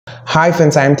Hi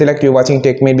friends, I am Tilak. You're watching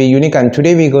Tech Made Be Unique, and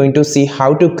today we're going to see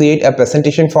how to create a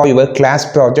presentation for your class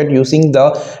project using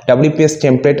the WPS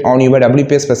template on your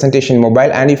WPS presentation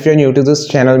mobile. And if you're new to this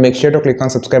channel, make sure to click on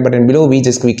subscribe button below. We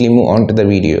just quickly move on to the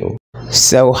video.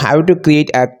 So how to create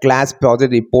a class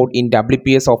project report in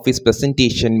WPS Office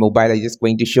presentation mobile, I just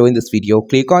going to show in this video.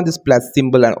 Click on this plus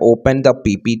symbol and open the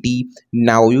PPT.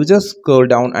 Now you just scroll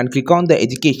down and click on the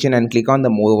education and click on the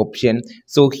more option.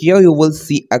 So here you will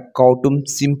see a cartoon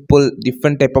simple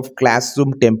different type of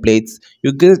classroom templates.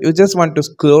 You just want to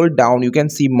scroll down, you can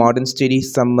see modern study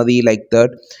summary like that.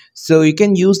 So you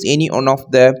can use any one of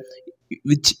the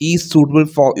which is suitable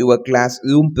for your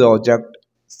classroom project.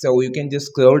 So you can just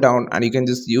scroll down and you can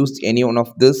just use any one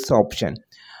of this option,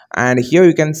 and here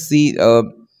you can see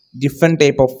different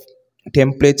type of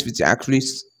templates which actually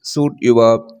suit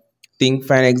your thing.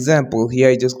 For an example, here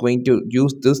I just going to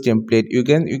use this template. You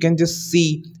can just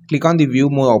see, click on the view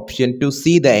more option to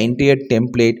see the entire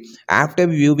template. After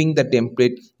viewing the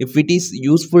template, if it is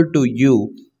useful to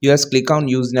you, you just click on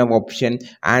use now option,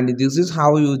 and this is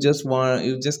how you just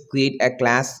create a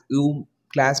class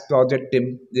project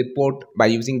report by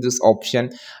using this option.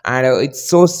 And it's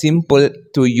so simple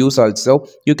to use. Also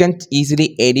you can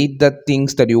easily edit the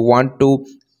things that you want to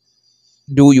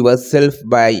do yourself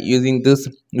by using this.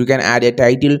 You can add a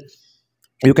title,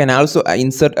 you can also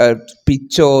insert a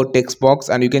picture text box,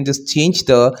 and you can just change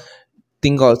the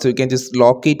thing. Also you can just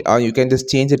lock it, or you can just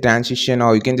change the transition,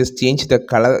 or you can just change the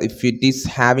color. If it is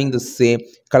having the same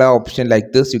color option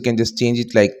like this, you can just change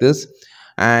it like this.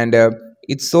 And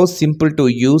it's so simple to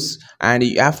use. And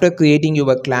after creating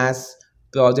your class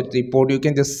project report, you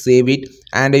can just save it.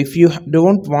 And if you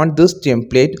don't want this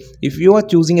template, if you are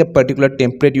choosing a particular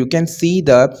template, you can see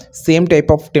the same type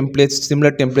of templates,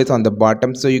 similar templates on the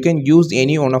bottom. So you can use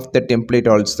any one of the template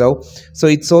also. So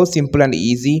it's so simple and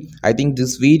easy. I think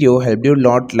this video helped you a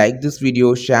lot. Like this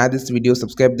video, share this video,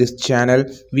 subscribe this channel.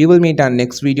 We will meet on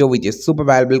next video with a super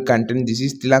valuable content. This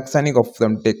is Tilak signing off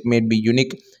from Tech Made Be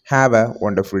Unique. Have a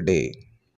wonderful day.